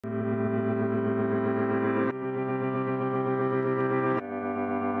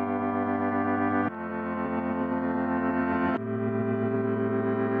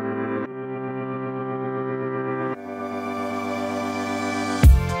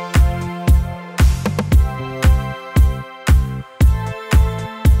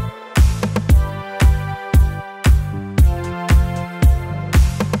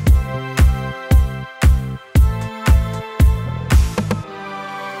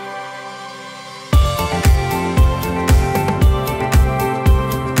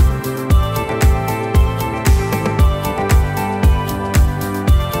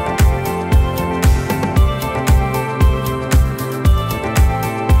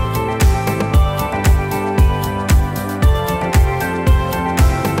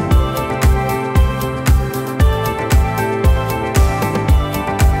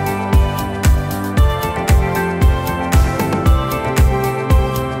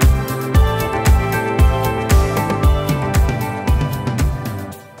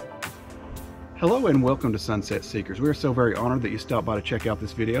and welcome to Sunset Seekers. We are so very honored that you stopped by to check out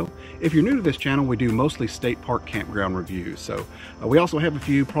this video. If you're new to this channel, we do mostly state park campground reviews. So we also have a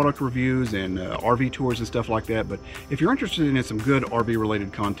few product reviews and RV tours and stuff like that. But if you're interested in some good RV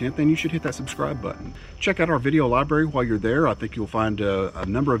related content, then you should hit that subscribe button. Check out our video library while you're there. I think you'll find a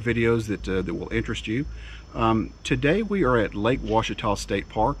number of videos that will interest you. Today we are at Lake Ouachita State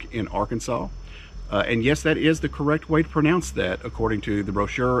Park in Arkansas. And yes, that is the correct way to pronounce that according to the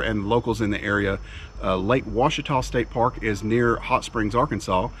brochure and locals in the area. Lake Ouachita State Park is near Hot Springs,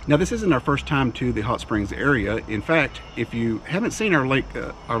 Arkansas. Now, this isn't our first time to the Hot Springs area. In fact, if you haven't seen our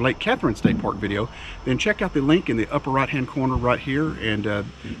Lake Catherine State Park video, then check out the link in the upper right hand corner right here, and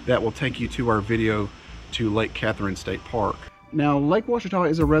that will take you to our video to Lake Catherine State Park. Now, Lake Ouachita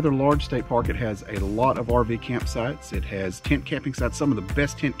is a rather large state park. It has a lot of RV campsites. It has tent camping sites, some of the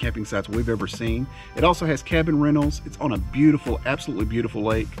best tent camping sites we've ever seen. It also has cabin rentals. It's on a beautiful, absolutely beautiful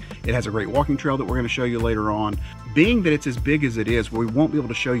lake. It has a great walking trail that we're going to show you later on. Being that it's as big as it is, we won't be able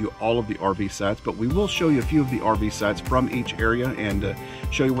to show you all of the RV sites, but we will show you a few of the RV sites from each area and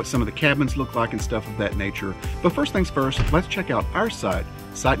show you what some of the cabins look like and stuff of that nature. But first things first, let's check out our site,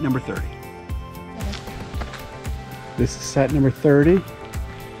 site number 30. This is site number 30.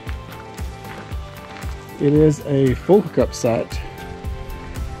 It is a full hookup site,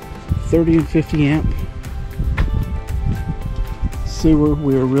 30 and 50 amp sewer.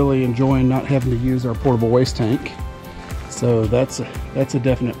 We are really enjoying not having to use our portable waste tank, so that's a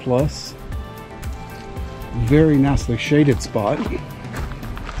definite plus. Very nicely shaded spot.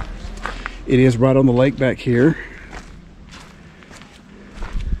 It is right on the lake back here.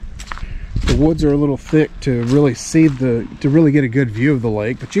 The woods are a little thick to really see to really get a good view of the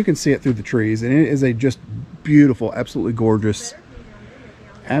lake, but you can see it through the trees, and it is a just beautiful, absolutely gorgeous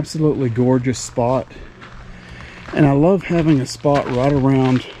spot. And I love having a spot right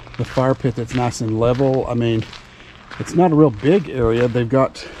around the fire pit that's nice and level. I mean, it's not a real big area. They've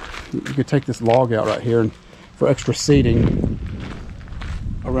got, you could take this log out right here and for extra seating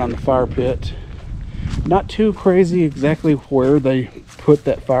around the fire pit. Not too crazy exactly where they put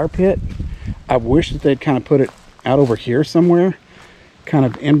that fire pit. I wish that they'd kind of put it out over here somewhere, kind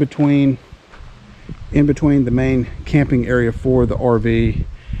of in between the main camping area for the RV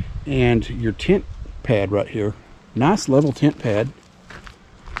and your tent pad right here. Nice level tent pad.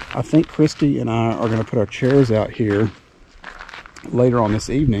 I think Christy and I are going to put our chairs out here later on this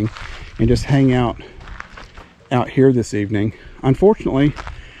evening and just hang out here this evening. Unfortunately,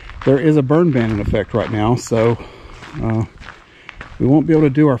 there is a burn ban in effect right now, so we won't be able to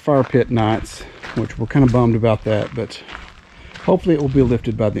do our fire pit nights, which we're kind of bummed about that, but hopefully it will be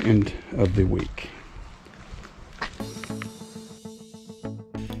lifted by the end of the week.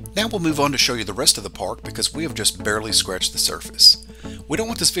 Now we'll move on to show you the rest of the park because we have just barely scratched the surface. We don't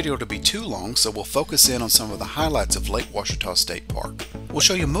want this video to be too long, so we'll focus in on some of the highlights of Lake Ouachita State Park. We'll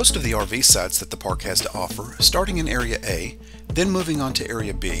show you most of the RV sites that the park has to offer, starting in Area A, then moving on to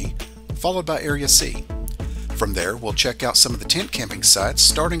Area B, followed by Area C. From there, we'll check out some of the tent camping sites,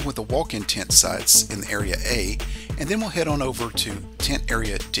 starting with the walk-in tent sites in Area A, and then we'll head on over to Tent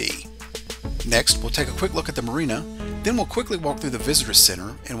Area D. Next, we'll take a quick look at the marina, then we'll quickly walk through the Visitor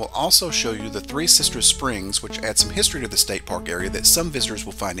Center, and we'll also show you the Three Sisters Springs, which add some history to the state park area that some visitors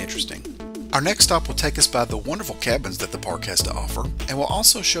will find interesting. Our next stop will take us by the wonderful cabins that the park has to offer, and we'll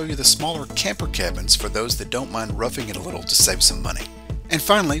also show you the smaller camper cabins for those that don't mind roughing it a little to save some money. And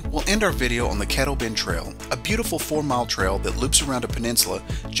finally, we'll end our video on the Cattle Bend Trail, a beautiful 4-mile trail that loops around a peninsula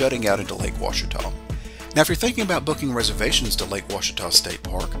jutting out into Lake Ouachita. Now, if you're thinking about booking reservations to Lake Ouachita State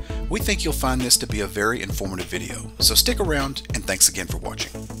Park, we think you'll find this to be a very informative video. So stick around, and thanks again for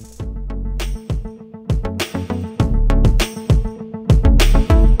watching.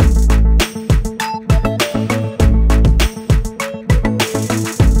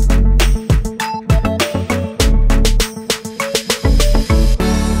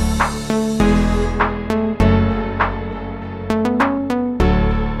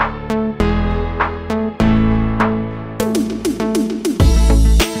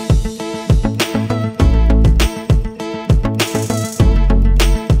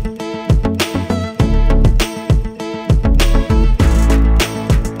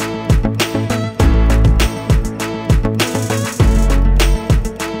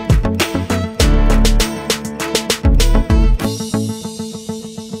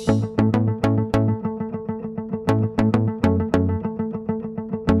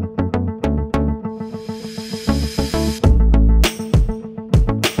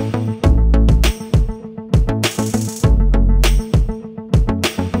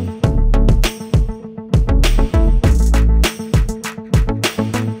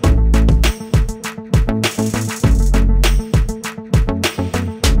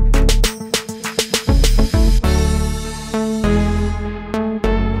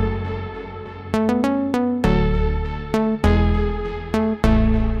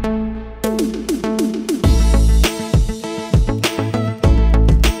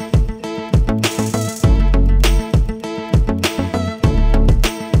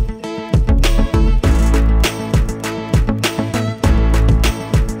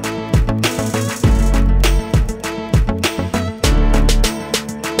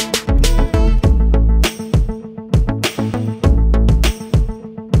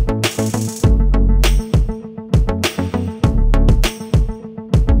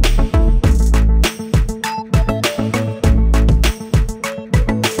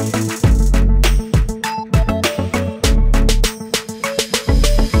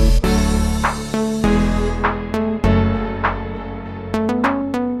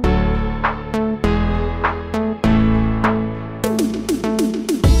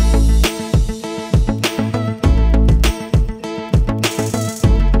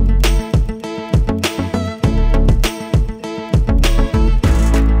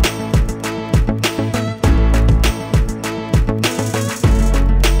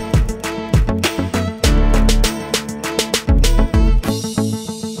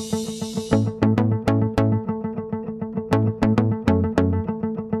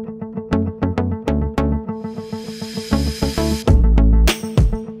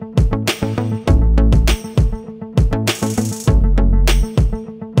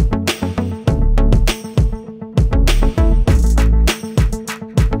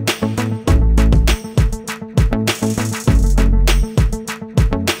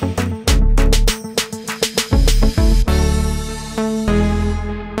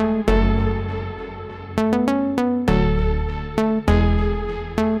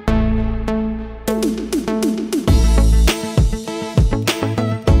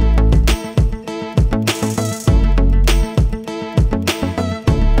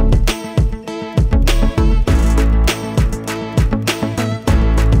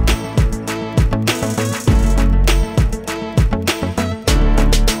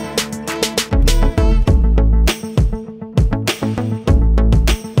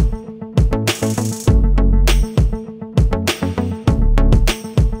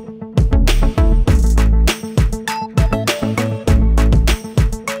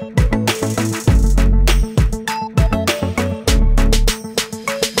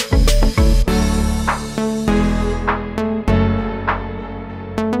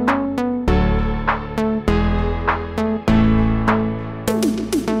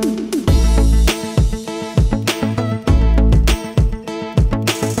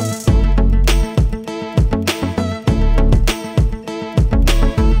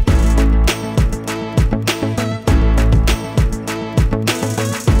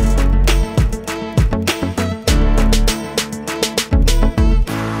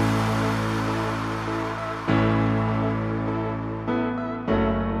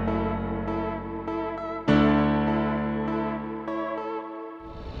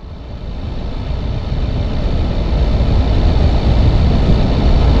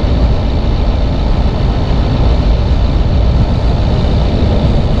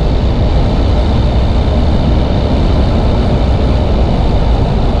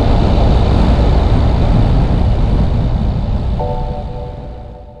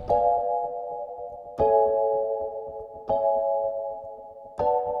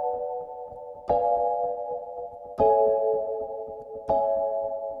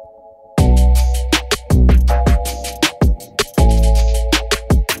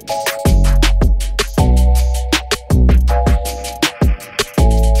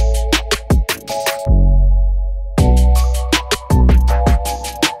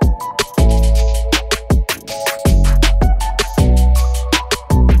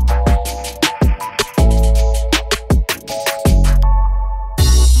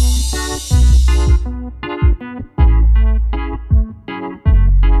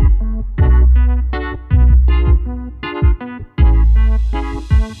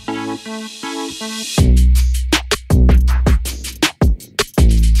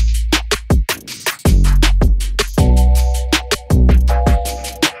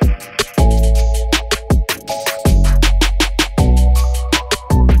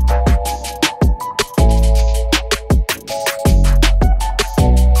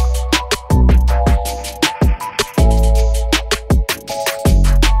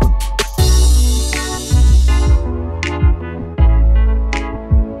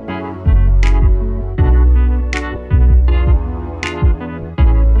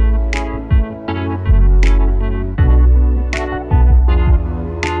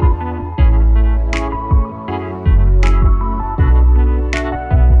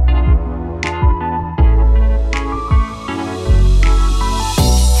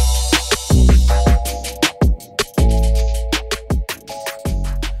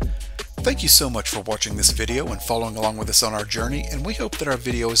 Thank you so much for watching this video and following along with us on our journey, and we hope that our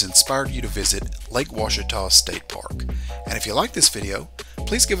video has inspired you to visit Lake Ouachita State Park. And if you like this video,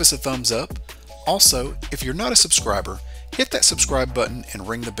 please give us a thumbs up. Also, if you're not a subscriber, hit that subscribe button and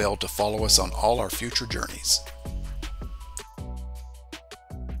ring the bell to follow us on all our future journeys.